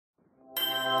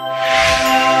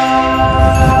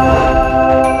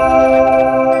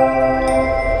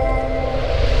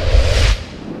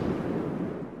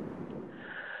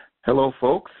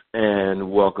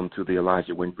welcome to the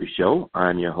Elijah Winfrey Show.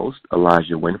 I'm your host,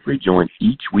 Elijah Winfrey, joined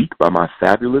each week by my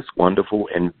fabulous, wonderful,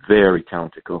 and very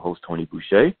talented co-host, Toni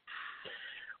Boucher.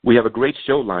 We have a great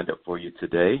show lined up for you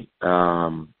today.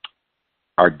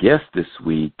 Our guest this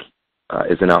week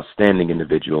is an outstanding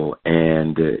individual,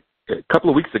 and a couple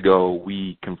of weeks ago,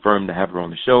 we confirmed to have her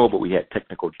on the show, but we had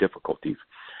technical difficulties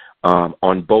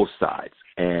on both sides,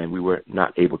 and we were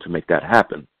not able to make that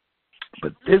happen.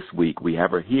 But this week, we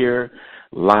have her here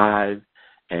live,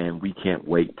 and we can't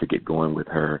wait to get going with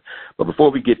her. But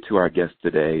before we get to our guest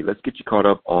today, let's get you caught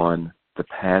up on the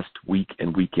past week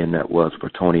and weekend that was for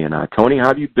Toni and I. Toni, how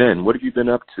have you been? What have you been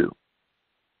up to?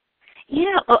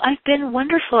 Yeah, well, I've been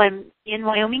wonderful. I'm in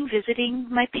Wyoming visiting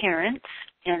my parents,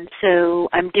 and so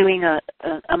I'm doing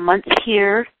a month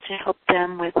here to help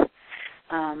them with,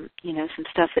 some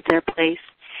stuff at their place.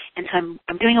 And so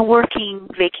I'm doing a working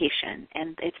vacation,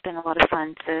 and it's been a lot of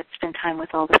fun to spend time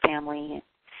with all the family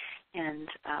and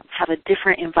have a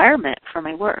different environment for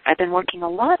my work. I've been working a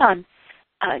lot on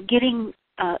getting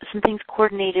some things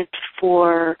coordinated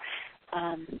for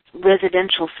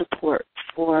residential support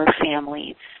for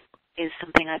families is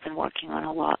something I've been working on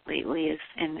a lot lately.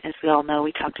 And as we all know,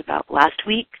 we talked about last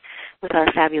week with our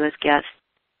fabulous guest,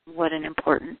 what an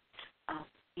important,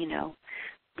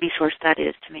 resource that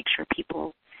is to make sure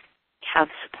people have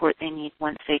support they need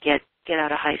once they get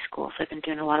out of high school. So I've been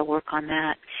doing a lot of work on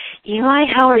that. Eli,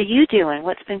 how are you doing?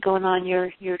 What's been going on your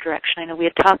direction? I know we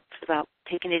had talked about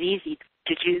taking it easy.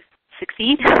 Did you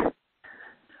succeed?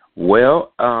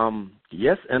 Well,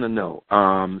 yes and a no.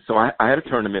 So I had a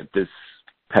tournament this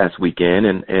past weekend,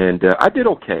 and I did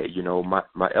okay.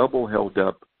 My elbow held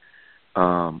up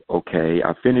okay.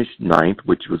 I finished ninth,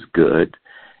 which was good.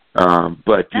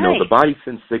 But, nice. The body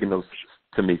sends signals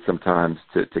to me sometimes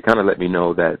to kind of let me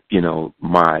know that,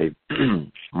 my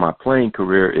my playing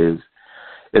career is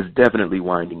definitely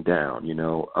winding down.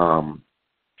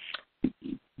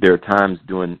 There are times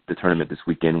during the tournament this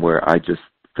weekend where I just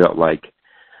felt like,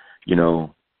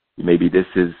 maybe this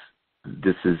is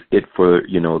it for,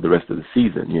 the rest of the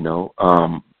season,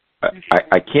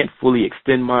 I can't fully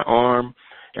extend my arm,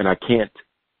 and I can't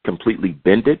completely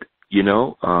bend it,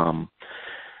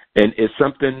 and it's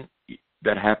something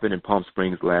that happened in Palm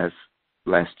Springs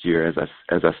last year, as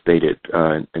I stated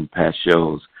in past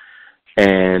shows,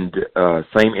 and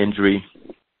same injury,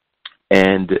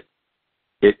 and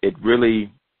it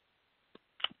really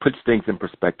puts things in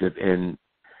perspective in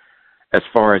as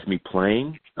far as me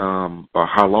playing, or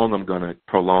how long I'm going to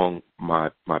prolong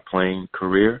my playing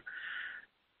career.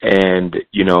 And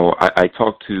I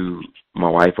talked to my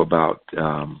wife about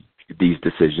these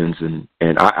decisions,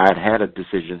 and I'd had a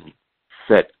decision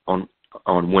set on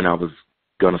when I was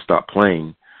going to stop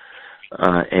playing,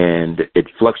 and it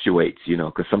fluctuates,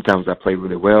 because sometimes I play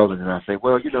really well, and then I say,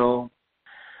 well,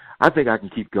 I think I can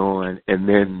keep going, and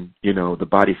then the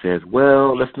body says,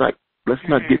 well, let's not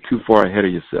get too far ahead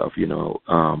of yourself.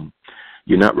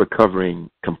 You're not recovering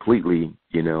completely,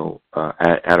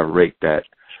 at a rate that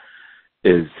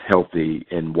is healthy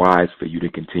and wise for you to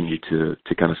continue to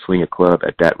kind of swing a club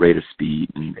at that rate of speed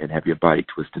and have your body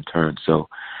twist and turn. So,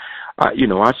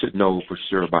 I should know for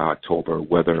sure by October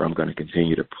whether I'm going to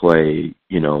continue to play,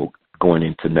 going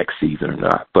into next season or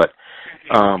not. But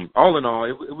all in all,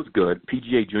 it was good.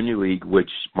 PGA Junior League, which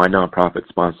my nonprofit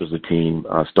sponsors a team,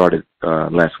 started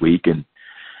last week, and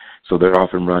so they're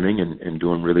off and running and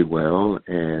doing really well.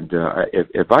 And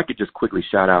if I could just quickly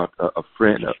shout out a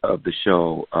friend of the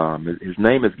show, his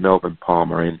name is Melvin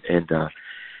Palmer, and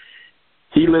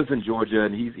he lives in Georgia,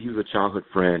 and he's a childhood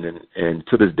friend, and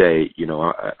to this day,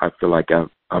 I feel like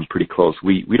I'm pretty close.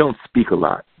 We don't speak a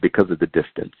lot because of the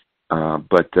distance,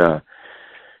 but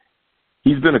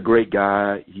he's been a great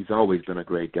guy. He's always been a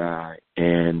great guy,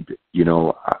 and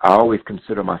I always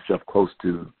consider myself close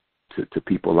to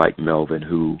people like Melvin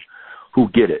who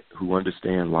get it, who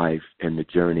understand life and the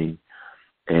journey,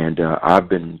 and I've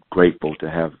been grateful to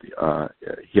have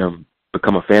him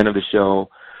become a fan of the show.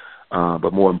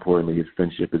 But more importantly, his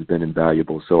friendship has been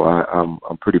invaluable. So I'm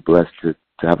pretty blessed to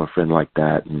have a friend like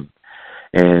that. And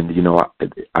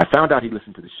I found out he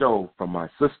listened to the show from my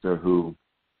sister, who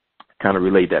kind of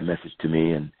relayed that message to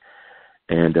me and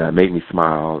made me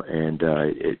smile. And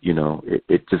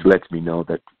it just lets me know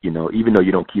that even though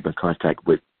you don't keep in contact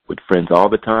with friends all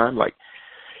the time, like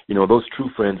those true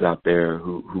friends out there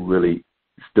who really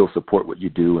still support what you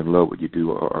do and love what you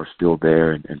do are still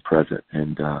there and present.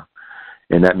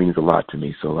 And that means a lot to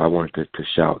me. So I wanted to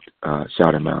shout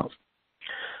him out.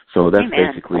 So that's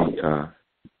Amen. Basically,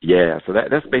 so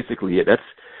that's basically it.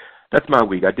 That's my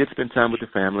week. I did spend time with the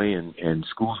family, and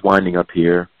school's winding up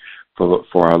here for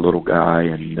our little guy,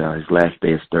 and his last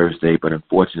day is Thursday. But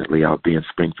unfortunately, I'll be in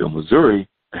Springfield, Missouri,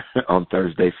 on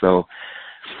Thursday, so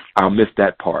I'll miss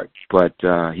that part. But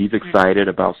he's excited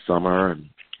about summer, and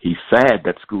he's sad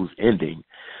that school's ending.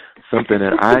 Something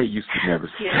that I used to never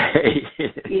say.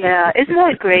 Yeah, isn't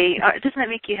that great? Doesn't that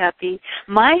make you happy?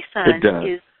 My son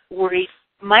is worried.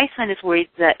 My son is worried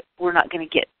that we're not going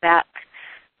to get back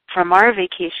from our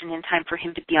vacation in time for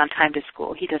him to be on time to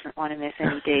school. He doesn't want to miss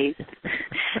any days.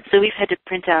 So we've had to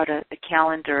print out a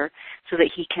calendar so that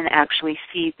he can actually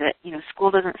see that,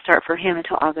 school doesn't start for him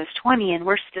until August 20, and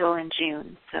we're still in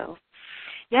June. So,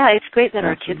 yeah, it's great that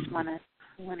our kids want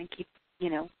to keep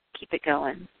it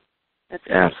going. That's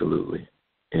great. Absolutely.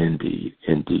 Indeed.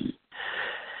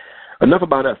 Enough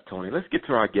about us, Toni. Let's get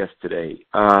to our guest today.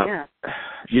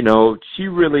 She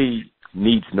really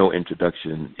needs no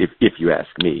introduction, if you ask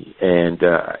me. And,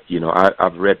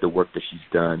 I've read the work that she's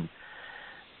done.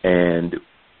 And,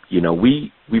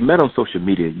 we met on social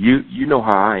media. You know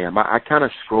how I am. I kind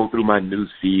of scroll through my news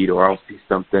feed, or I'll see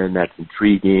something that's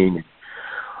intriguing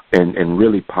and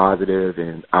really positive,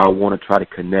 and I want to try to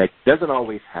connect. Doesn't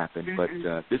always happen, but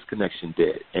this connection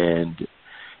did, and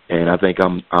I think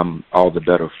I'm all the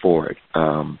better for it.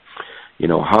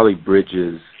 Holly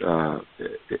Bridges,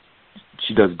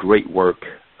 she does great work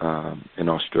in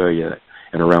Australia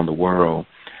and around the world,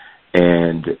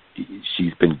 and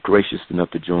she's been gracious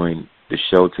enough to join the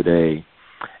show today.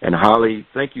 And Holly,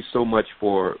 thank you so much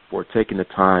for taking the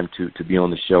time to be on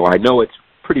the show. I know it's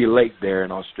pretty late there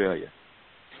in Australia.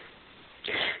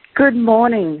 Good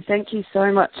morning. Thank you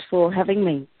so much for having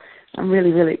me. I'm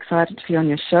really, really excited to be on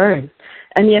your show.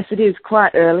 And yes, it is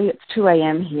quite early. It's 2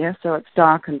 a.m. here, so it's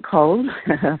dark and cold.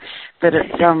 But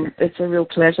it's a real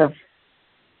pleasure.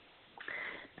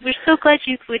 We're so glad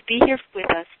you would be here with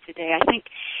us today. I think,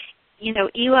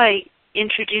 Eli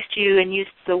introduced you and used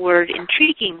the word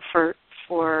intriguing for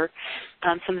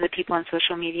some of the people on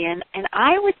social media, and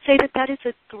I would say that is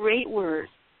a great word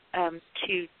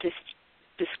to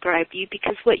describe you,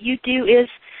 because what you do is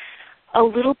a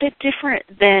little bit different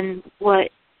than what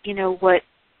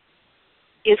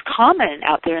is common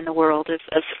out there in the world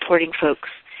of supporting folks.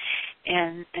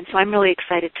 And so I'm really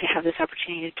excited to have this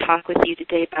opportunity to talk with you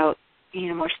today about,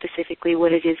 more specifically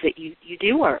what it is that you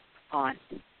do work on.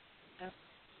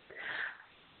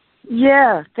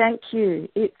 Yeah, thank you.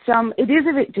 It is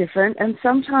a bit different, and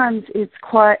sometimes it's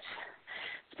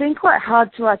been quite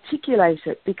hard to articulate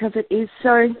it, because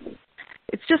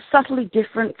it's just subtly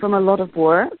different from a lot of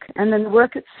work, and then the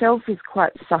work itself is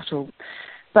quite subtle.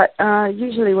 But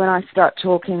usually when I start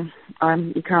talking,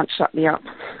 you can't shut me up.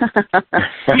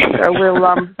 So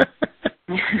we'll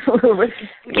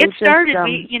get started.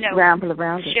 Ramble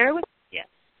around it.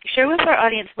 Share with our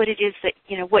audience what it is that,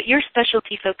 what your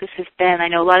specialty focus has been. I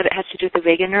know a lot of it has to do with the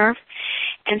vagus nerve.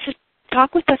 And so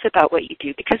talk with us about what you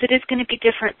do, because it is going to be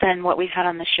different than what we've had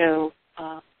on the show,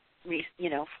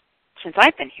 since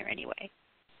I've been here anyway.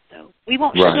 So we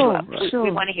won't shut you up. Sure.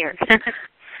 We want to hear.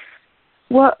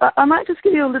 Well, I might just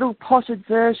give you a little potted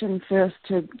version first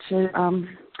to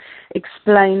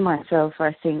explain myself.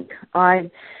 I think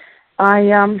I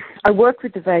work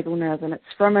with the vagal nerve, and it's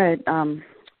from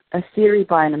a theory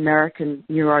by an American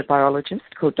neurobiologist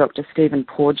called Dr. Stephen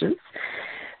Porges.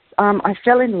 I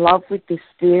fell in love with this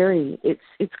theory. It's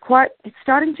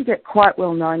starting to get quite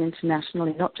well known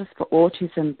internationally, not just for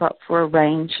autism, but for a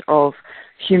range of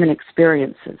human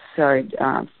experiences. So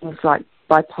things like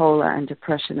bipolar and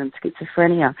depression and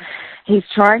schizophrenia. He's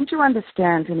trying to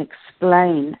understand and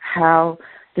explain how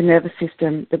the nervous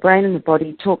system, the brain and the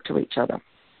body talk to each other.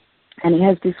 And he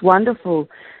has this wonderful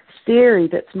theory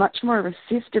that's much more of a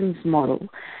systems model,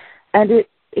 and it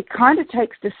kind of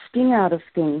takes the sting out of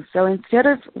things. So instead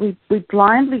of, we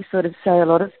blindly sort of say a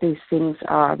lot of these things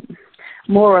are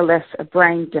more or less a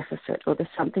brain deficit, or there's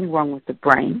something wrong with the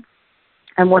brain.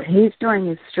 And what he's doing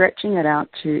is stretching it out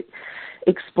to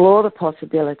explore the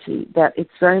possibility that it's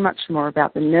very much more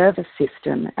about the nervous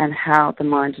system and how the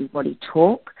mind and body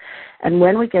talk. And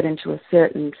when we get into a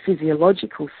certain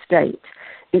physiological state,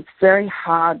 it's very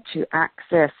hard to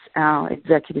access our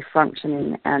executive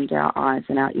functioning and our eyes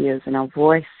and our ears and our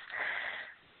voice.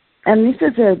 And this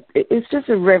is it's just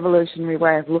a revolutionary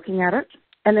way of looking at it.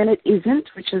 And then it isn't,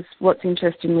 which is what's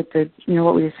interesting with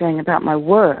what we were saying about my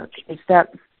work, is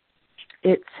that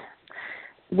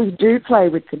we do play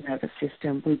with the nervous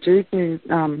system. We do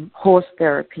horse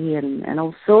therapy and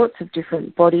all sorts of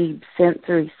different body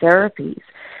sensory therapies.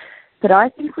 But I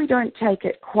think we don't take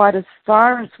it quite as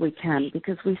far as we can,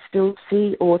 because we still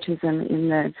see autism in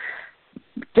the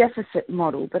deficit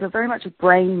model, but very much a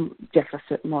brain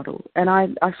deficit model. And I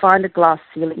find a glass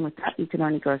ceiling with that. You can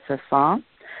only go so far.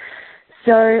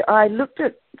 So I looked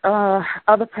at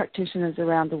other practitioners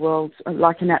around the world,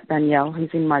 like Anat Baniel, who's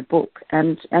in my book,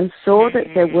 and saw that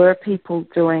there were people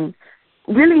doing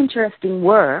really interesting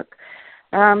work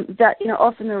that,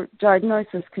 often the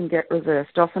diagnosis can get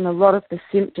reversed. Often a lot of the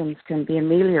symptoms can be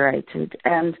ameliorated,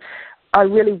 and I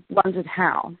really wondered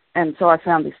how. And so I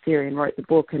found this theory and wrote the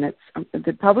book, and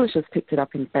the publishers picked it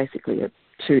up in basically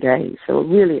 2 days. So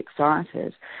we're really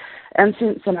excited. And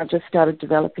since then, I've just started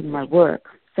developing my work.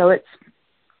 So it's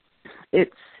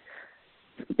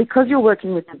because you're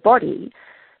working with the body.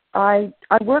 I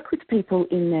work with people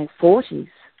in their 40s.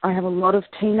 I have a lot of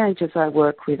teenagers I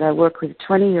work with. I work with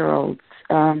 20-year-olds,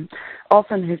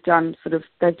 often who've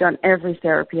they've done every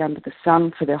therapy under the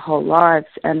sun for their whole lives,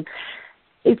 and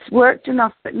it's worked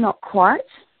enough but not quite.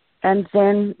 And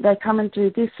then they come and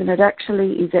do this, and it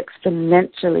actually is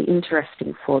exponentially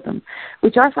interesting for them,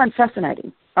 which I find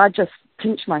fascinating. I just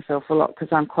pinch myself a lot because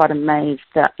I'm quite amazed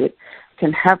that it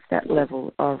can have that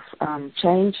level of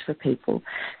change for people.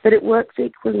 But it works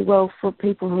equally well for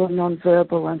people who are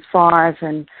nonverbal and 5,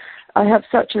 and I have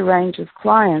such a range of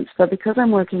clients, but because I'm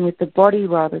working with the body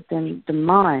rather than the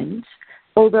mind,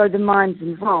 although the mind's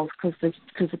involved,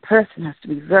 because the person has to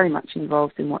be very much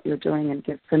involved in what you're doing and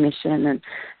give permission and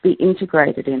be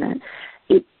integrated in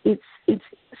it, it's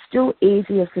still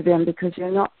easier for them because you're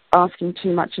not asking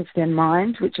too much of their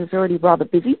mind, which is already rather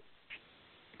busy.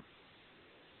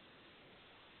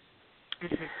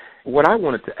 What I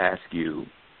wanted to ask you,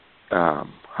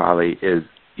 Holly, is,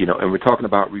 and we're talking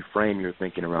about reframe your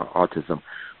thinking around autism.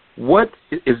 What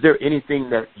is there anything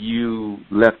that you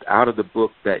left out of the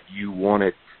book that you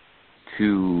wanted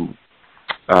to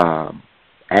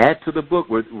add to the book?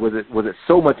 Was it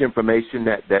so much information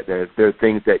that there are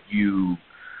things that you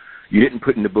didn't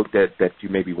put in the book that you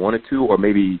maybe wanted to, or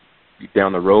maybe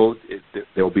down the road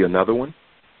there will be another one?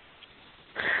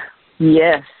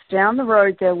 Yes, down the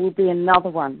road there will be another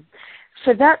one.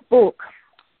 For that book,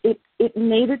 it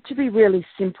needed to be really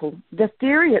simple. The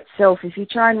theory itself, if you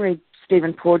try and read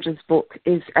Stephen Porges' book,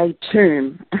 is a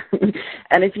tomb.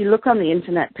 And if you look on the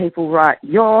internet, people write,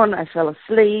 yawn, I fell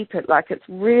asleep. It's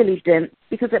really dense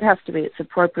because it has to be. It's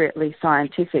appropriately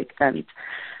scientific and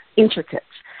intricate.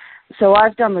 So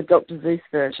I've done the Dr. Zeus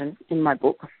version in my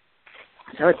book.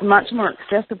 So it's much more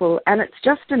accessible, and it's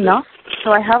just enough.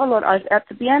 So I have a lot. At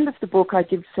the end of the book, I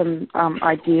give some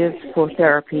ideas for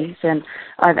therapies, and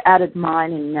I've added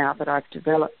mine in now that I've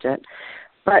developed it.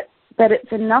 But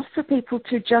it's enough for people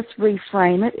to just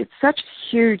reframe it. It's such a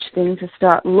huge thing to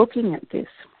start looking at this.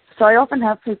 So I often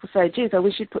have people say, geez, I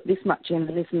wish you'd put this much in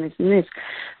and this and this and this.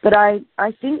 But I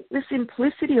think the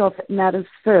simplicity of it matters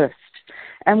first.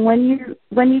 And when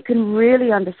you can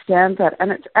really understand that,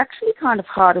 and it's actually kind of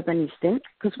harder than you think,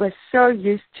 because we're so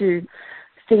used to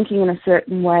thinking in a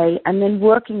certain way and then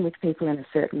working with people in a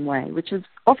certain way, which is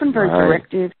often very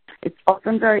directive. It's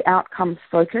often very outcomes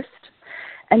focused.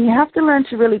 And you have to learn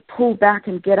to really pull back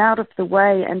and get out of the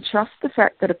way and trust the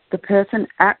fact that the person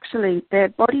actually, their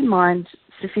body-mind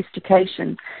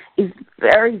sophistication is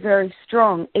very, very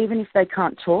strong, even if they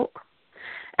can't talk,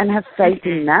 and have faith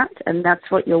in that, and that's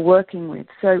what you're working with.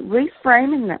 So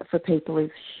reframing that for people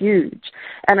is huge,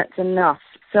 and it's enough.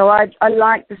 So I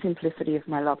like the simplicity of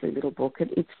my lovely little book.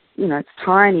 It's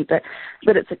tiny, but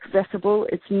it's accessible.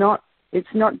 It's not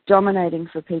dominating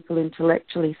for people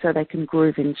intellectually, so they can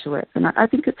groove into it. And I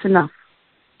think it's enough.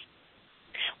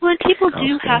 Well, and people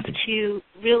do have to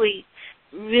really,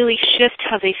 really shift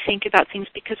how they think about things,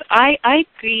 because I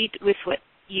agreed with what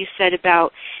you said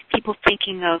about people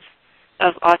thinking of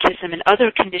autism and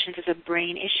other conditions as a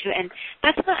brain issue, and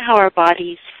that's not how our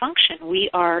bodies function.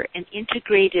 We are an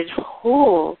integrated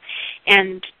whole,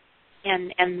 and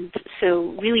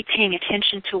so really paying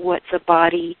attention to what the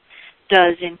body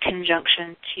does in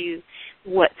conjunction to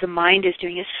what the mind is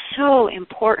doing is so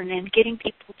important, and getting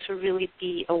people to really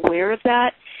be aware of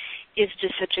that is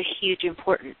just such a huge,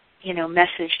 important,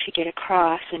 message to get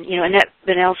across. And, Annette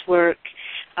Bennell's work,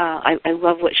 I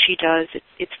love what she does.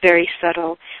 It's very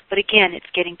subtle, but again, it's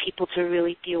getting people to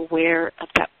really be aware of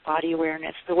that body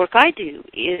awareness. The work I do,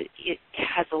 it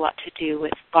has a lot to do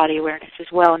with body awareness as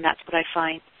well, and that's what I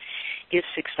find is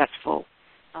successful,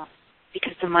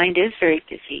 because the mind is very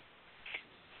busy.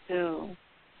 So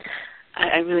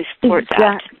I really support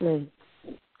that. Exactly.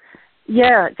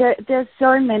 Yeah, there's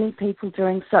so many people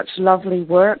doing such lovely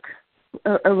work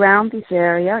around this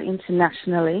area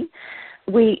internationally.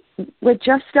 We're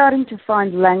just starting to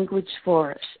find language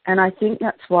for it, and I think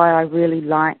that's why I really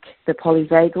like the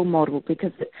polyvagal model,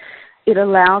 because it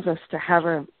allows us to have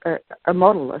a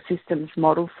model, a systems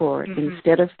model for it,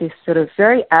 instead of this sort of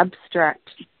very abstract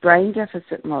brain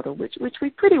deficit model, which we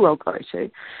pretty well go to.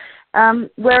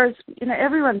 Whereas,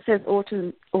 everyone says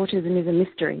autism is a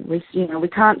mystery. We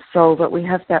can't solve it. We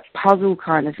have that puzzle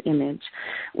kind of image,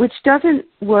 which doesn't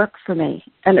work for me,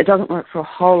 and it doesn't work for a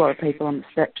whole lot of people on the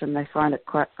spectrum. They find it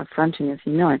quite affronting, as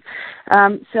you know.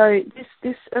 So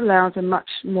this allows a much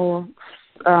more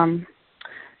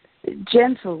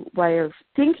gentle way of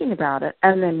thinking about it,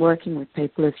 and then working with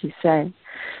people, as you say.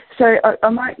 So I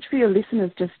might, for your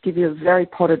listeners, just give you a very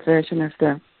potted version of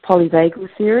the polyvagal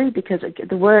theory, because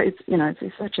the word is,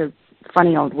 it's such a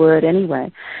funny old word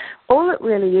anyway. All it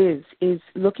really is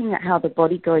looking at how the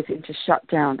body goes into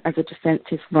shutdown as a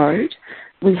defensive mode.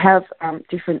 We have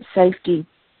different safety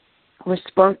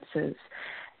responses,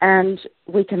 and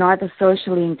we can either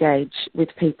socially engage with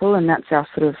people, and that's our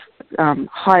sort of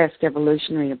highest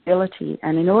evolutionary ability.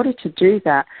 And in order to do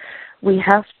that,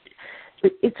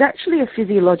 it's actually a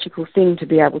physiological thing to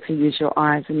be able to use your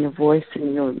eyes and your voice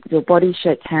and your body,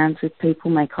 shake hands with people,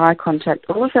 make eye contact.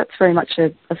 All of that's very much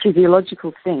a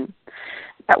physiological thing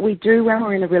that we do when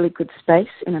we're in a really good space,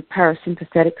 in a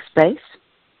parasympathetic space.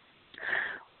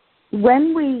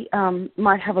 When we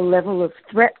might have a level of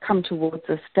threat come towards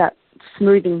us that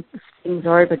smoothing things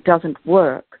over doesn't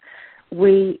work,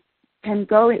 we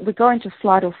go into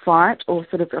flight or fight, or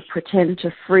sort of a pretend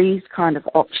to freeze kind of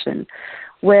option,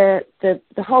 where the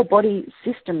whole body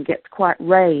system gets quite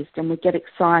raised, and we get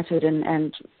excited,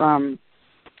 and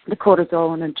the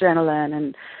cortisol and adrenaline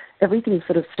and everything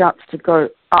sort of starts to go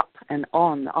up and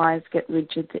on. The eyes get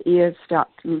rigid, the ears start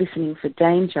listening for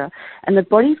danger, and the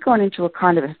body's gone into a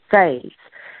kind of a phase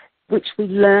which we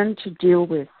learn to deal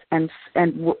with and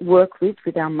work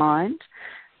with our mind.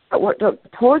 But what Dr.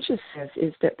 Porges says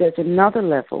is that there's another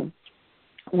level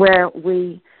where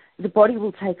the body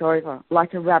will take over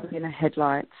like a rabbit in a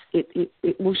headlights.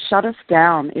 It will shut us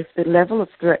down if the level of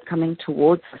threat coming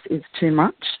towards us is too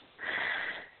much.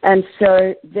 And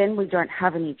so then we don't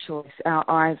have any choice. Our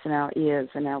eyes and our ears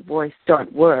and our voice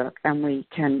don't work, and we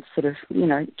can sort of,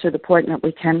 to the point that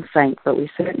we can faint, but we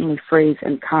certainly freeze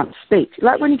and can't speak.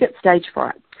 Like when you get stage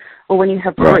fright or when you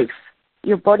have grief,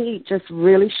 your body just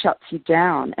really shuts you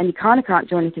down, and you kind of can't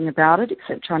do anything about it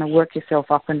except trying to work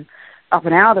yourself up and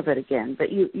out of it again.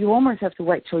 But you almost have to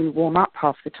wait till you warm up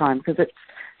half the time, because it's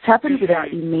happened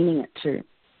without you meaning it to.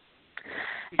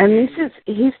 And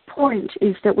his point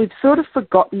is that we've sort of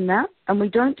forgotten that, and we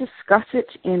don't discuss it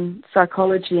in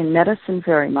psychology and medicine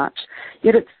very much,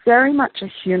 yet it's very much a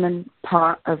human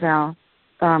part of our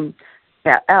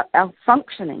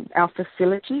functioning, our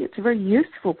facility. It's a very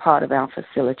useful part of our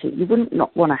facility. You wouldn't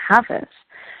not want to have it.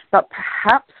 But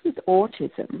perhaps with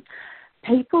autism,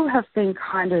 people have been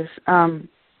kind of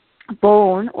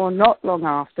born, or not long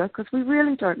after, because we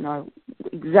really don't know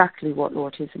exactly what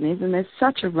autism is, and there's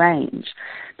such a range,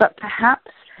 but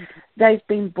perhaps they've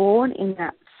been born in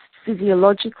that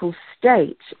physiological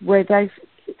state where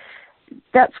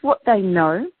that's what they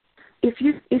know. If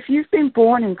you've been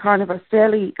born in kind of a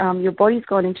fairly, your body's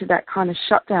gone into that kind of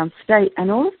shutdown state,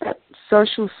 and all of that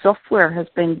social software has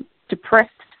been depressed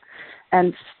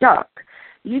and stuck,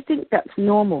 you think that's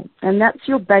normal, and that's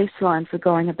your baseline for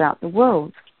going about the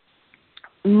world.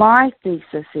 My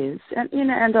thesis is,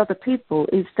 and other people,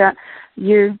 is that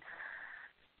you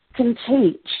can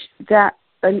teach that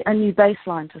a new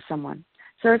baseline to someone.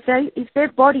 So if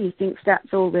their body thinks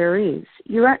that's all there is,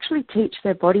 you actually teach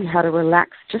their body how to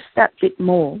relax just that bit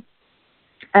more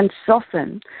and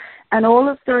soften, and all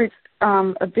of those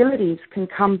abilities can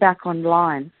come back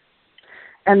online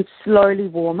and slowly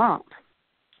warm up.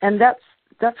 And that's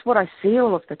what I see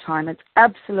all of the time. It's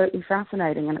absolutely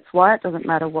fascinating, and it's why it doesn't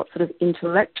matter what sort of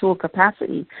intellectual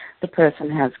capacity the person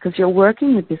has, because you're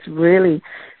working with this really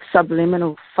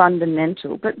subliminal,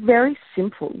 fundamental, but very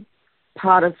simple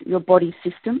part of your body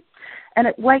system, and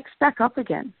it wakes back up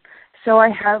again. So I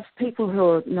have people who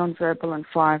are nonverbal and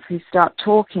 5 who start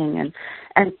talking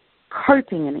and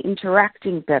coping and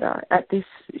interacting better at this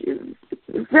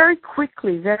very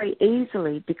quickly, very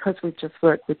easily, because we've just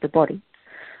worked with the body.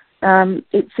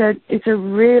 It's a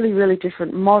really, really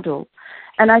different model.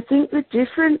 And I think the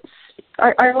difference,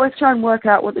 I always try and work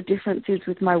out what the difference is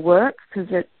with my work,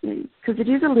 because it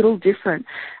is a little different.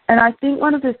 And I think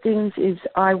one of the things is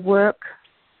I work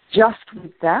just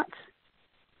with that,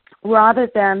 rather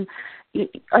than,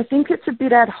 I think it's a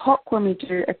bit ad hoc when we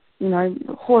do,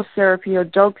 horse therapy or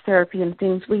dog therapy and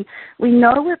things. We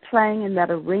know we're playing in that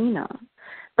arena,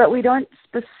 but we don't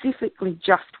specifically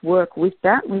just work with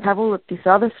that. We have all of this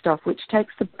other stuff which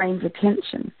takes the brain's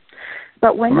attention.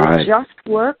 But when you just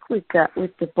work with that,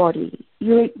 with the body,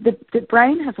 the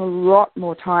brain has a lot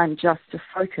more time just to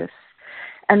focus.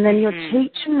 And then you're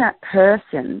teaching that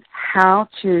person how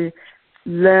to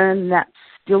learn that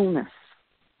stillness.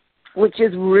 which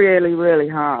is really, really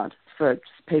hard for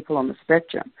people on the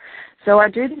spectrum. So I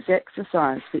do this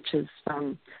exercise, which is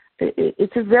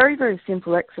it's a very, very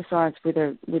simple exercise with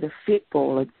a fit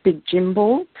ball, a big gym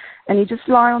ball, and you just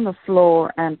lie on the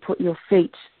floor and put your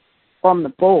feet on the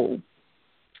ball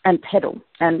and pedal.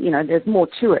 And, there's more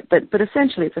to it, but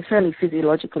essentially it's a fairly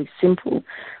physiologically simple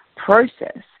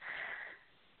process.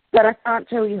 But I can't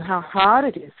tell you how hard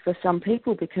it is for some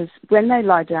people, because when they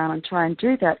lie down and try and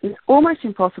do that, it's almost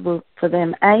impossible for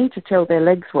them, A, to tell their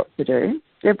legs what to do.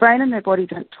 Their brain and their body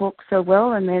don't talk so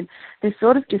well, and they're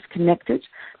sort of disconnected,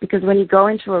 because when you go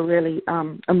into a really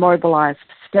immobilized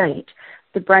state,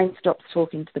 the brain stops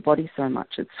talking to the body so much.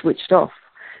 It's switched off.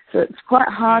 So it's quite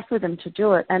hard for them to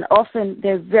do it, and often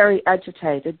they're very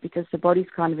agitated because the body's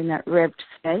kind of in that revved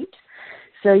state.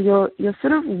 So you're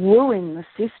sort of wooing the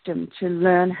system to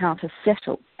learn how to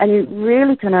settle. And you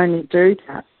really can only do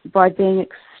that by being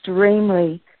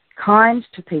extremely kind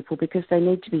to people, because they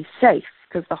need to be safe,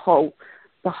 because the whole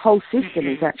system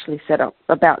is actually set up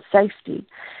about safety.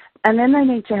 And then they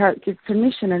need to give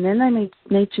permission, and then they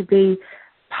need to be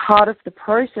part of the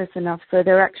process enough so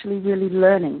they're actually really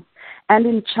learning and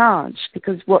in charge,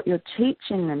 because what you're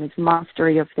teaching them is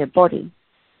mastery of their body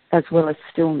as well as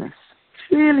stillness.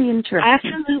 It's really interesting. I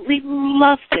absolutely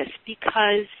love this,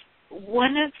 because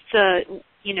one of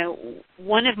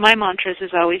my mantras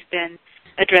has always been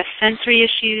address sensory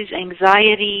issues,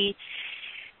 anxiety,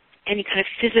 any kind of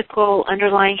physical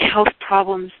underlying health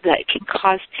problems that can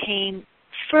cause pain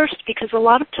first, because a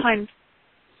lot of times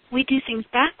we do things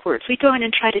backwards. We go in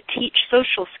and try to teach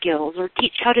social skills, or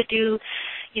teach how to do,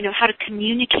 how to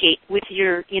communicate with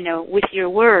your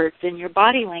words and your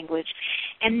body language.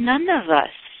 And none of us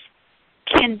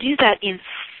can do that in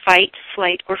fight,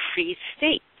 flight, or freeze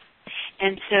state.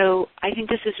 And so I think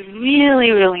this is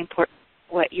really, really important,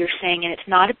 what you're saying. And it's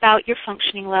not about your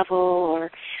functioning level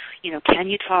or, can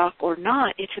you talk or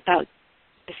not. It's about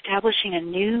establishing a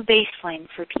new baseline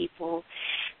for people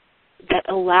that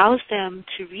allows them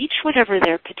to reach whatever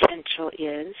their potential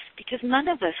is, because none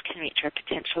of us can reach our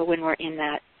potential when we're in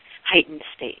that heightened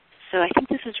state. So I think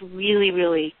this is really,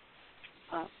 really,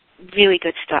 really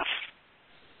good stuff.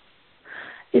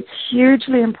 It's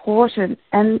hugely important.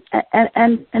 And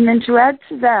then to add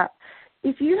to that,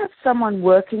 if you have someone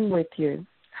working with you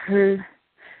who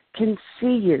can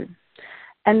see you,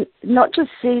 and not just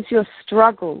sees your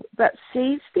struggle, but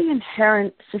sees the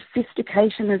inherent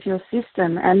sophistication of your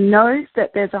system and knows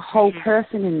that there's a whole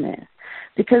person in there.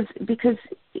 Because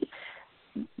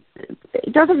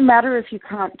it doesn't matter if you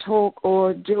can't talk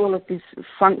or do all of this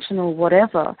functional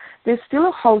whatever. There's still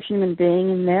a whole human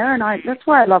being in there, and that's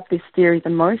why I love this theory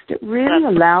the most. It really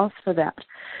allows for that.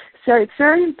 So it's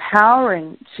very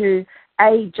empowering to,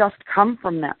 A, just come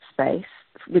from that space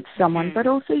with someone, but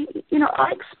also,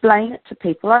 I explain it to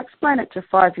people. I explain it to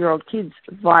 5-year-old kids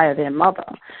via their mother,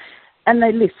 and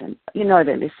they listen.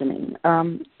 They're listening,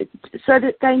 so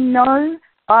that they know,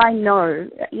 I know,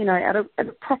 at a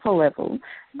proper level,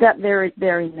 that they're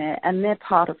in there and they're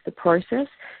part of the process.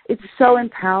 It's so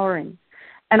empowering.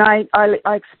 And I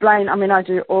explain, I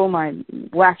do all my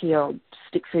wacky old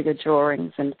stick figure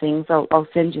drawings and things. I'll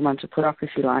send you one to put up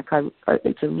if you like.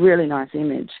 It's a really nice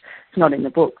image. It's not in the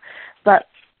book. But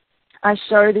I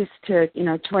show this to,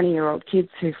 20-year-old kids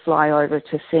who fly over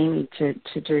to see me to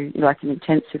do like an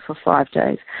intensive for 5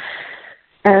 days.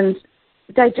 And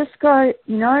they just go,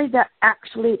 that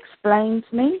actually explains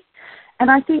me. And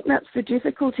I think that's the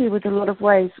difficulty with a lot of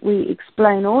ways we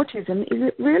explain autism, is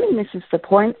it really misses the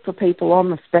point for people on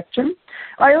the spectrum.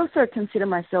 I also consider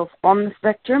myself on the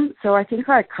spectrum, so I think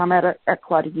I come at it at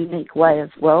quite a unique way as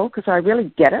well, because I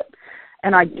really get it.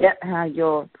 And I get how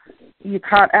you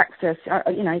can't access,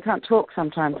 you can't talk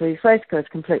sometimes, or your face goes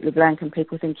completely blank and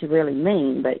people think you're really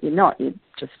mean, but you're not, you've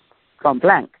just gone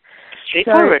blank.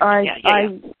 So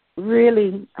I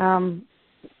really,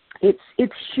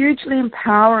 it's hugely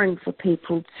empowering for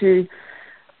people to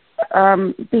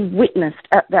be witnessed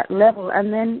at that level,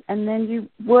 and then you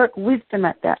work with them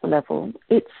at that level.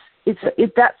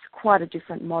 That's quite a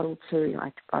different model too,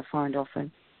 I find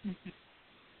often.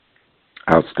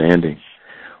 Outstanding.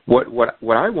 What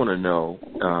I want to know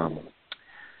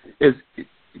is,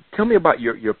 tell me about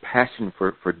your passion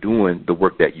for doing the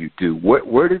work that you do.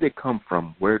 Where did it come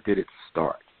from? Where did it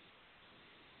start?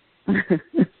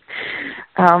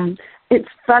 It's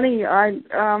funny. I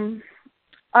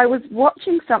was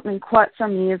watching something quite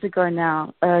some years ago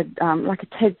now, like a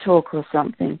TED Talk or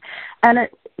something, and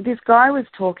this guy was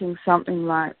talking something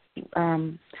like,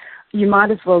 you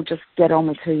might as well just get on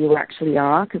with who you actually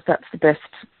are, because that's the best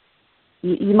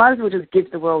You might as well just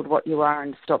give the world what you are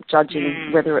and stop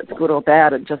judging whether it's good or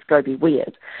bad and just go be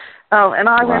weird. And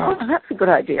I went, oh, that's a good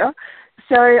idea.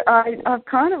 So I've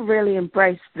kind of really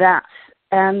embraced that.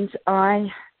 And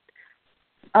I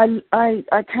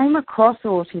came across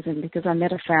autism because I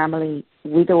met a family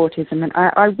with autism, and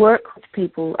I work with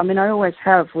people. I mean, I always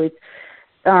have with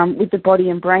the body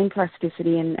and brain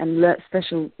plasticity and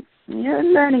special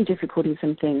learning difficulties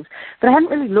and things. But I hadn't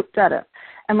really looked at it.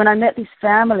 And when I met this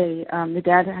family, the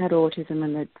dad had autism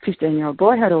and the 15-year-old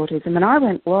boy had autism, and I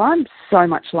went, well, I'm so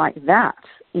much like that.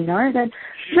 They're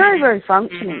very, very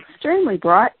functioning, extremely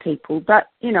bright people, but,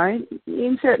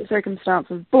 in certain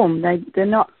circumstances, boom, they're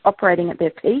not operating at their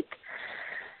peak.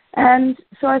 And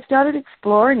so I started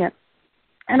exploring it.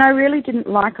 And I really didn't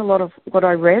like a lot of what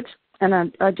I read,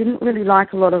 and I didn't really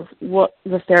like a lot of what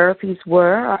the therapies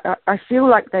were. I feel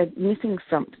like they're missing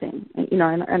something,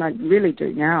 and I really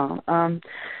do now.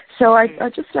 So I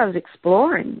just started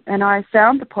exploring, and I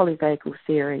found the polyvagal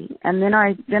theory, and then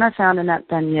I found Annette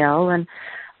Danielle, and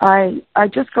I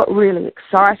just got really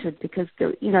excited because,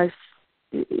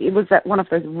 it was that one of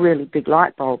those really big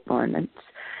light bulb moments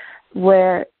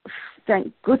where,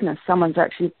 thank goodness, someone's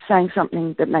actually saying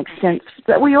something that makes sense.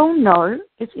 But we all know,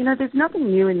 there's nothing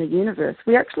new in the universe.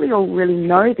 We actually all really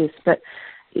know this, but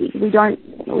we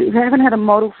haven't had a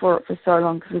model for it for so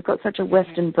long because we've got such a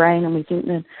Western brain, and we think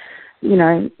that,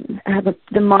 how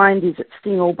the mind is its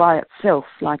thing all by itself,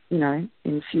 like, in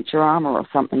Futurama or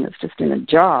something that's just in a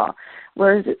jar.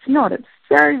 Whereas it's not. It's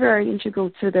very, very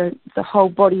integral to the whole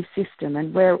body system,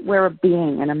 and we're a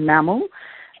being and a mammal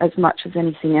as much as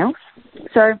anything else.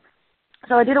 So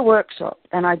I did a workshop,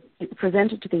 and I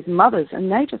presented to these mothers,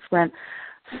 and they just went,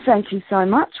 thank you so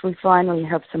much. We finally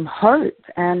have some hope.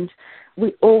 And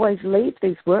we always leave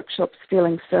these workshops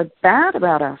feeling so bad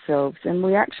about ourselves, and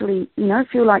we actually,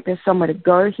 feel like there's somewhere to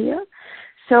go here.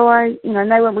 So and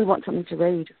they went, we want something to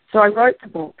read. So I wrote the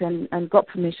book and got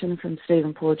permission from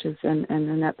Stephen Porges and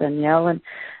Annette Danielle, and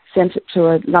sent it to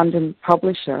a London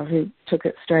publisher who took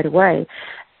it straight away.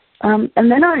 And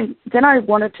then I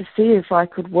wanted to see if I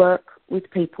could work with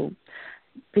people,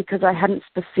 because I hadn't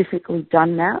specifically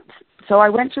done that. So I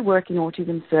went to work in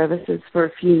autism services for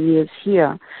a few years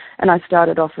here, and I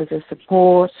started off as a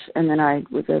support, and then I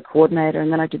was a coordinator,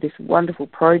 and then I did this wonderful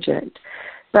project.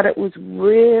 But it was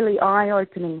really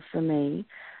eye-opening for me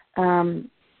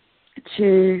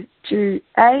to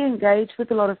engage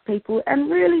with a lot of people and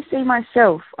really see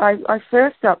myself. I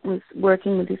first up was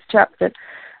working with this chap that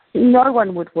no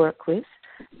one would work with,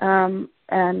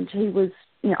 and he was,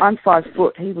 I'm 5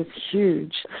 foot, he was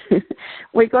huge.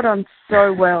 We got on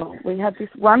so well. We had this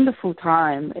wonderful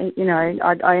time.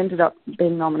 I ended up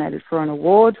being nominated for an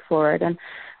award for it, and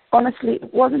honestly,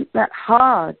 it wasn't that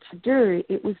hard to do.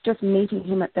 It was just meeting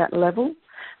him at that level,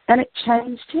 and it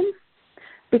changed him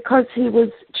because he was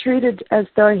treated as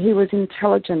though he was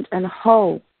intelligent and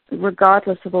whole,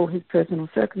 regardless of all his personal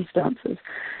circumstances.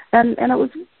 And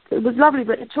it was lovely,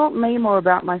 but it taught me more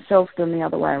about myself than the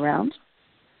other way around.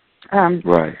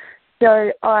 Right.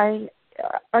 So I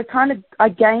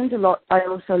gained a lot. I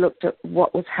also looked at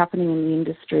what was happening in the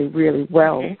industry really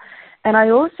well. And I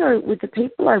also, with the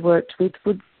people I worked with,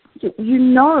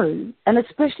 and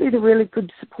especially the really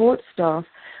good support staff,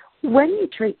 when you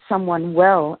treat someone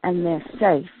well and they're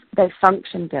safe, they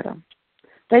function better.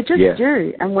 They just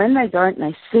do. And when they don't,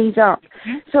 they seize up.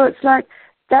 So it's like,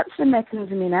 that's the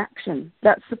mechanism in action.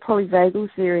 That's the polyvagal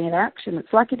theory in action.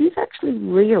 It's like, it is actually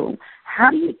real. How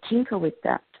do you tinker with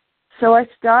that? So I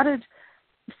started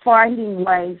finding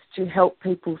ways to help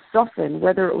people soften,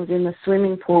 whether it was in the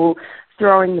swimming pool,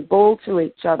 throwing the ball to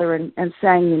each other and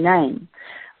saying your name.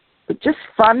 But just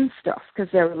fun stuff,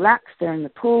 because they're relaxed, they're in the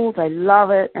pool, they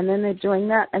love it, and then they're doing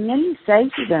that. And then you say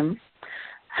to them,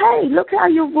 hey, look how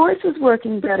your voice is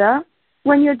working better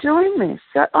when you're doing this.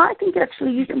 So I think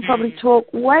actually you can probably talk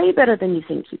way better than you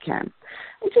think you can.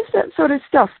 And just that sort of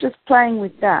stuff, just playing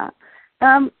with that.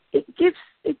 It gives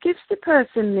the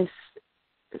person this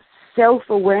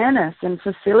self-awareness and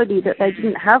facility that they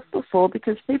didn't have before,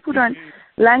 because people don't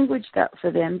language that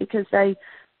for them because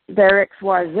they're X,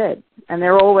 Y, Z, and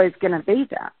they're always going to be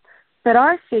that. But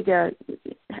I figure,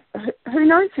 who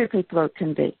knows who people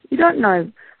can be? You don't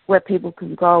know where people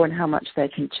can go and how much they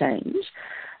can change.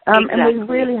 And we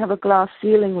really have a glass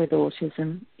ceiling with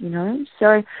autism,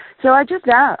 So I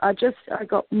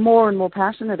got more and more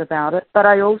passionate about it, but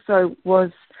I also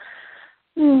was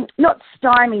not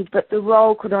stymied, but the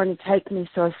role could only take me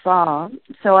so far.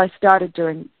 So I started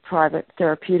doing private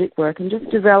therapeutic work and just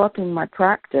developing my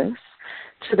practice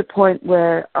to the point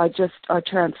where I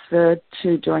transferred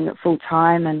to doing it full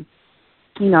time, and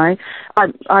You know,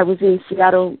 I was in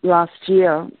Seattle last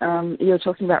year. You were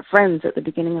talking about friends at the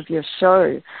beginning of your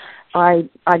show. I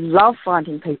love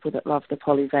finding people that love the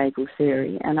polyvagal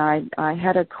theory, and I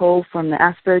had a call from the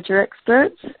Asperger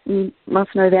experts. You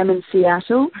must know them in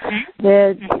Seattle. Mm-hmm.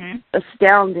 They're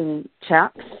astounding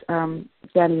chaps,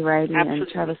 Danny Rady and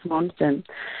Travis Monston.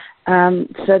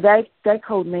 So they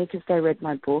called me because they read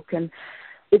my book, and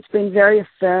it's been very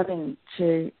affirming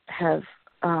to have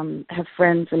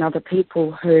friends and other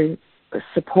people who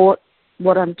support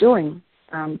what I'm doing,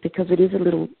 because it is a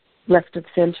little left of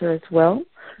centre as well.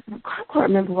 I can't quite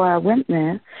remember why I went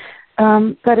there,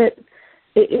 but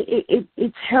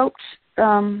it's helped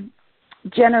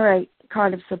generate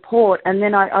kind of support. And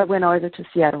then I went over to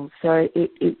Seattle, so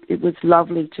it was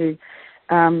lovely to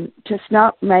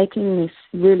start making this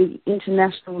really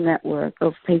international network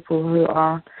of people who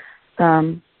are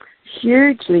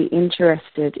hugely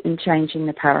interested in changing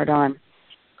the paradigm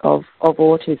of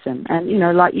autism. And, you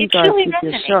know, like you guys with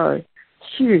your show,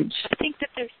 huge. I think that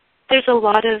there's a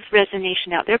lot of resonance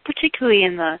out there, particularly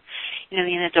in the, you know,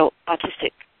 the adult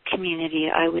autistic community.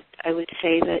 I would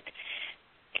say that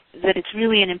it's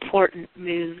really an important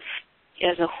move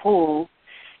as a whole,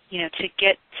 you know, to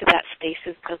get to that space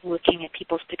of looking at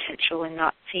people's potential and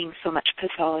not seeing so much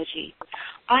pathology.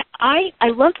 I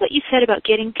loved what you said about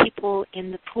getting people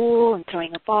in the pool and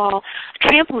throwing a ball.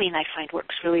 Trampoline, I find,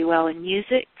 works really well in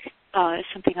music. Is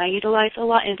something I utilize a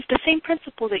lot, and it's the same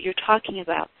principle that you're talking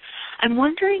about. I'm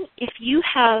wondering if you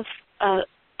have a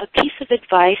piece of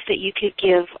advice that you could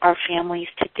give our families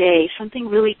today, something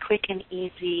really quick and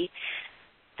easy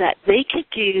that they could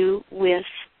do with,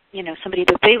 you know, somebody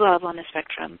that they love on the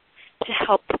spectrum to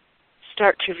help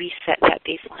start to reset that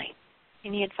baseline.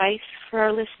 Any advice for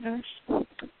our listeners?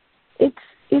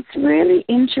 It's really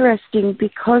interesting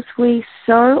because we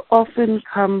so often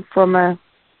come from a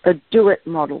do-it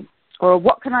model, or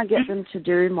what can I get them to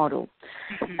do model.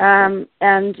 And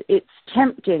it's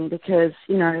tempting because,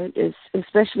 you know,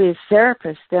 especially as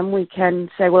therapists, then we can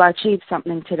say, well, I achieved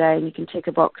something today, and you can tick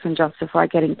a box and justify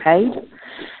getting paid.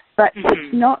 But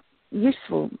it's not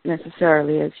useful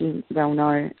necessarily, as you well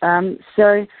know.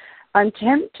 So I'm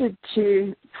tempted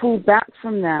to pull back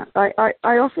from that.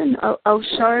 I'll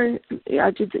show,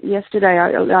 I did it yesterday,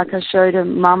 I showed a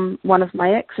mum one of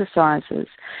my exercises.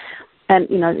 And,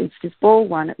 you know, it's this ball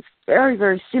one. It's very,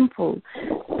 very simple.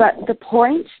 But the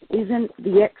point isn't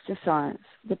the exercise.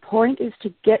 The point is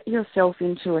to get yourself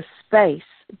into a space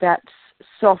that's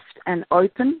soft and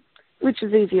open, which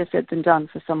is easier said than done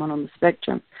for someone on the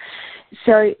spectrum.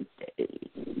 So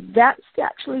that's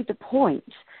actually the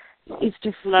point, is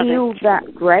to feel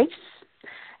that grace.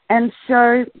 And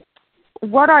so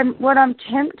what I'm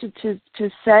tempted to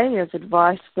say as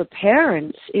advice for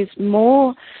parents is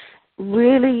more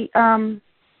really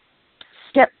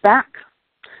step back,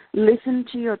 listen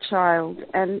to your child,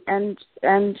 and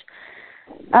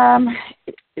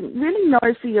really know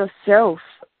for yourself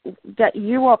that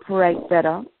you operate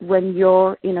better when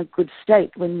you're in a good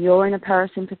state, when you're in a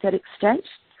parasympathetic state,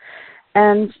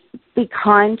 and be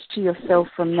kind to yourself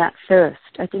from that first.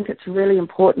 I think it's really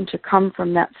important to come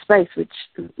from that space, which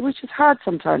is hard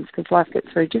sometimes because life gets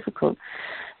very difficult.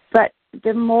 But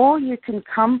the more you can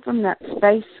come from that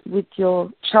space with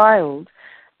your child,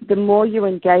 the more you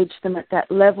engage them at that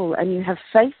level, and you have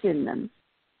faith in them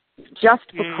just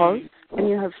because, and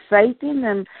you have faith in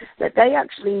them that they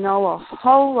actually know a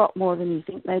whole lot more than you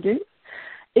think they do,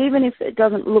 even if it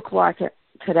doesn't look like it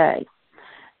today.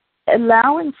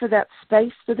 Allowing for that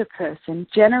space for the person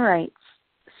generates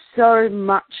so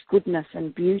much goodness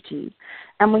and beauty,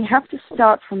 and we have to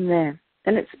start from there.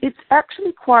 And it's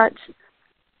actually quite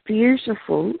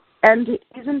beautiful, and it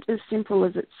isn't as simple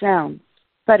as it sounds,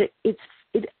 but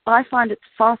I find it's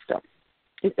faster.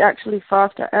 It's actually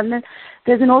faster, and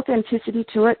there's an authenticity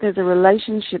to it. There's a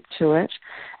relationship to it,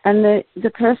 and the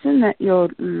person that you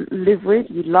live with,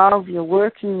 you love, you're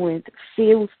working with,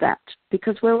 feels that,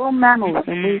 because we're all mammals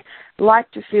and we like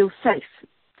to feel safe.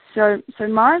 So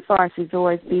my advice is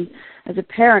always as a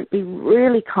parent, be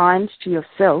really kind to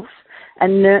yourself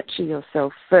and nurture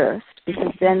yourself first,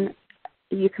 because then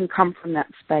you can come from that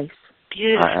space.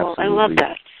 Beautiful. I love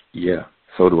that. Yeah,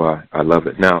 so do I. I love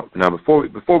it. Now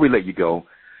before we let you go,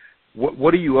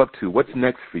 what are you up to? What's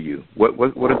next for you? What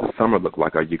does the summer look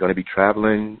like? Are you going to be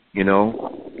traveling, you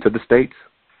know, to the States?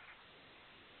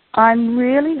 I'm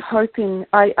really hoping.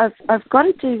 I've got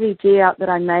a DVD out that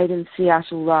I made in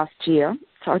Seattle last year.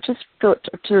 So I just thought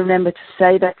to remember to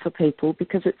say that for people,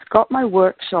 because it's got my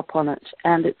workshop on it,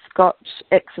 and it's got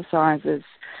exercises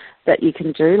that you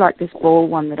can do, like this ball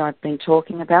one that I've been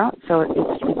talking about. So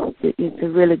it's a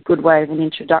really good way of an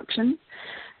introduction.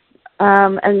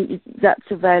 And that's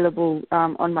available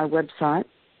on my website,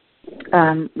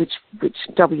 which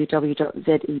www.zebr.co,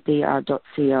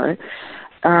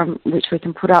 which we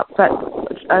can put up. But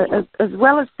as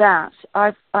well as that,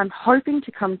 I'm hoping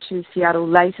to come to Seattle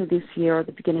later this year or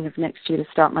the beginning of next year to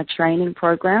start my training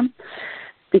program,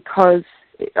 because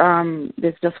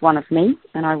there's just one of me,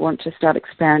 and I want to start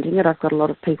expanding it. I've got a lot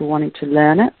of people wanting to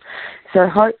learn it. So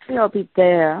hopefully I'll be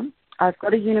there. I've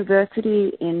got a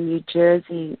university in New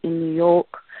Jersey, in New York,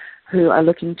 who are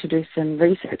looking to do some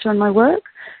research on my work.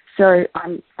 So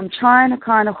I'm trying to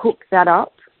kind of hook that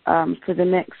up for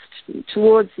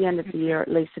towards the end of the year,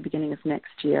 at least the beginning of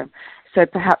next year. So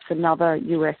perhaps another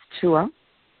US tour.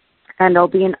 And I'll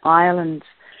be in Ireland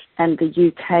and the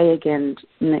UK again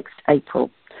next April.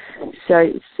 So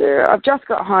I've just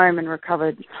got home and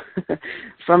recovered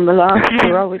from the last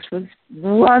tour, which was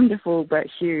wonderful but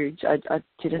huge. I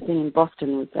did a thing in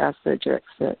Boston with our surgery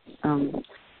expert, and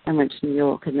went to New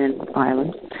York and then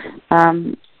Ireland.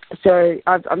 So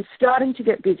I'm starting to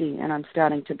get busy, and I'm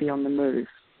starting to be on the move.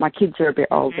 My kids are a bit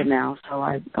older now, so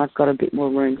I've got a bit more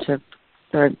room to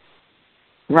go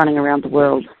running around the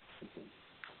world.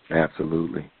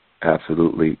 Absolutely.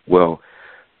 Well,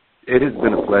 it has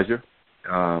been a pleasure.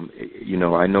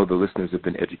 I know the listeners have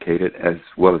been educated, as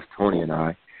well as Toni and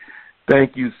I.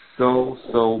 Thank you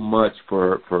so much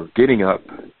for getting up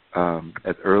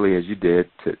as early as you did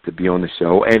to be on the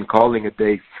show and calling a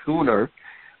day sooner.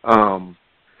 I'm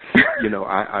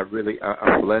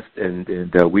blessed, and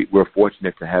we're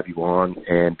fortunate to have you on.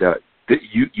 And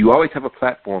you always have a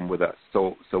platform with us.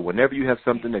 So whenever you have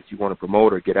something that you want to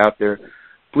promote or get out there,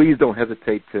 please don't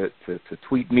hesitate to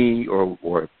tweet me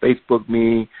or Facebook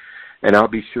me. And I'll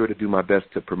be sure to do my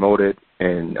best to promote it,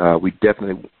 and we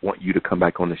definitely want you to come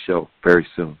back on the show very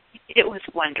soon. It was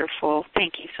wonderful.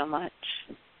 Thank you so much.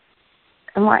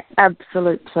 My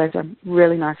absolute pleasure.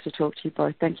 Really nice to talk to you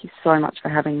both. Thank you so much for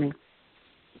having me.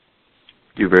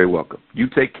 You're very welcome. You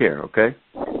take care, okay?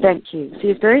 Thank you. See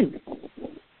you soon.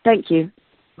 Thank you.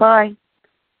 Bye.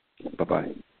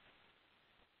 Bye-bye.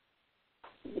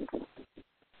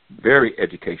 Very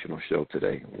educational show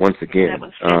today, once again. That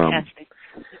was fantastic.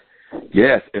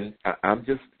 Yes, and I'm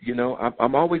just,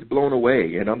 I'm always blown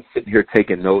away, and I'm sitting here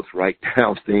taking notes, write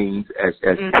down things as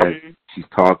she's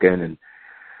talking, and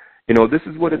this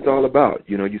is what it's all about.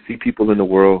 You see people in the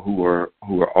world who are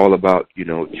all about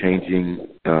changing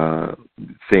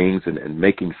things and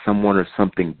making someone or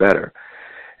something better,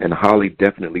 and Holly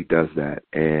definitely does that.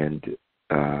 And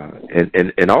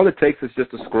all it takes is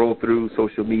just to scroll through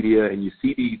social media, and you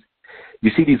see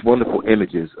these wonderful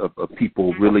images of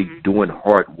people really doing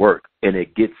hard work, and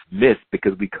it gets missed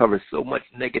because we cover so much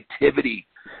negativity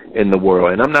in the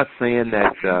world. And I'm not saying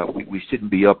that we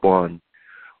shouldn't be up on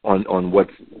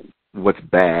what's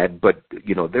bad, but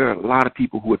there are a lot of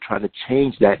people who are trying to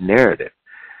change that narrative,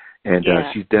 and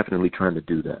she's definitely trying to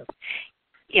do that.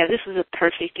 Yeah, this is a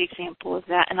perfect example of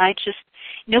that. And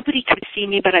nobody could see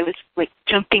me, but I was like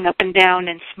jumping up and down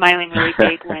and smiling really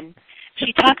big when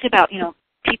she talked about,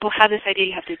 people have this idea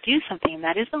you have to do something, and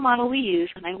that is the model we use.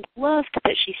 And I loved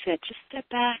that she said, just step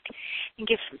back and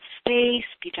give some space,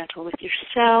 be gentle with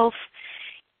yourself,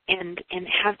 and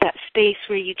have that space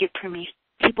where you give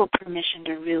people permission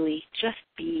to really just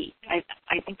be. I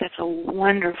think that's a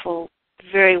wonderful,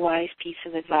 very wise piece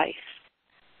of advice.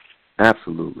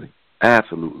 Absolutely.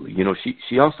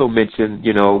 She also mentioned,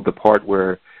 the part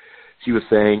where she was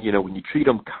saying, when you treat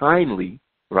them kindly,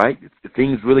 right,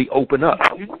 things really open up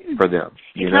for them.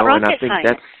 It's not rocket and I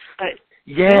think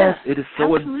science, it is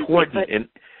so important,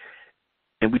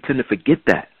 and we tend to forget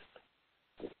that.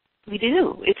 We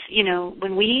do. It's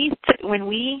when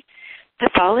we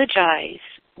pathologize,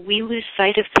 we lose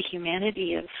sight of the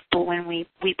humanity of people when we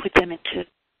put them into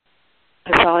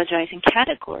pathologizing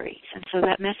categories. And so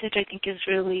that message, I think, is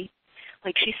really,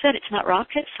 like she said, it's not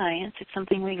rocket science. It's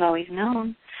something we've always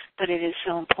known, but it is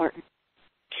so important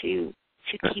to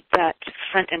keep that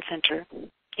front and center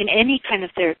in any kind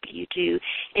of therapy you do,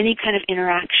 any kind of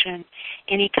interaction,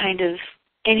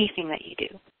 anything that you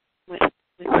do with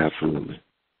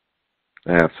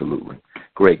Absolutely.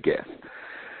 Great guess.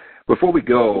 Before we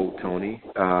go, Toni,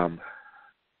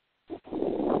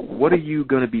 what are you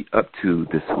going to be up to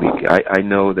this week? I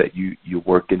know that you're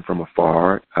working from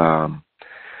afar.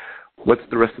 What's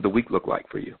the rest of the week look like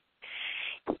for you?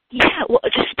 Yeah, well,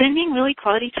 just spending really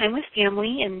quality time with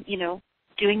family and,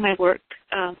 doing my work.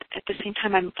 At the same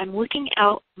time, I'm looking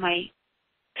out my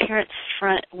parents'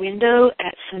 front window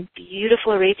at some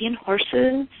beautiful Arabian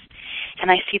horses, and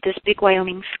I see this big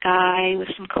Wyoming sky with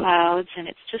some clouds, and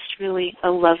it's just really a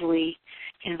lovely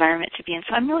environment to be in.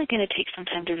 So I'm really going to take some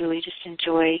time to really just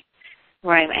enjoy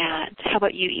where I'm at. How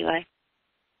about you, Eli?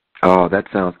 Oh, that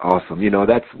sounds awesome.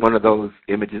 That's one of those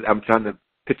images. I'm trying to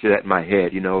picture that in my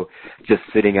head, just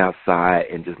sitting outside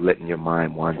and just letting your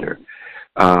mind wander.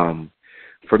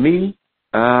 For me,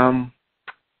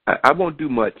 I won't do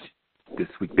much this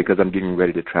week because I'm getting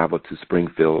ready to travel to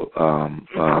Springfield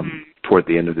toward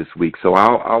the end of this week. So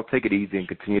I'll take it easy and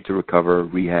continue to recover,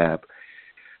 rehab,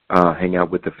 hang out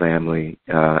with the family,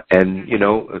 and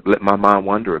let my mind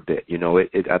wander a bit.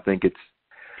 I think it's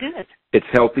good. It's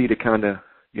healthy to kind of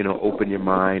open your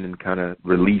mind and kind of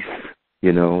release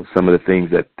some of the things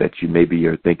that you maybe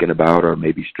are thinking about or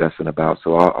maybe stressing about.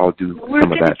 So I'll do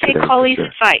some of that today. We're going to take Holly's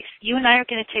advice. You and I are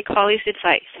going to take Holly's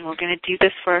advice, and we're going to do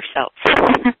this for ourselves.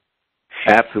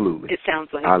 Absolutely. It sounds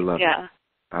like. I love it.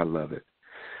 I love it.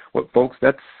 Well, folks,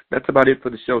 that's about it for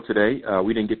the show today.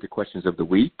 We didn't get to questions of the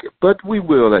week, but we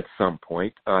will at some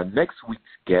point. Next week's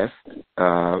guest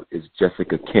is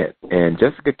Jessica Kent, and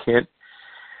Jessica Kent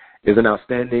is an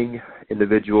outstanding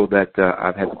individual that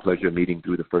I've had the pleasure of meeting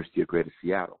through the first year grade of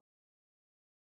Seattle.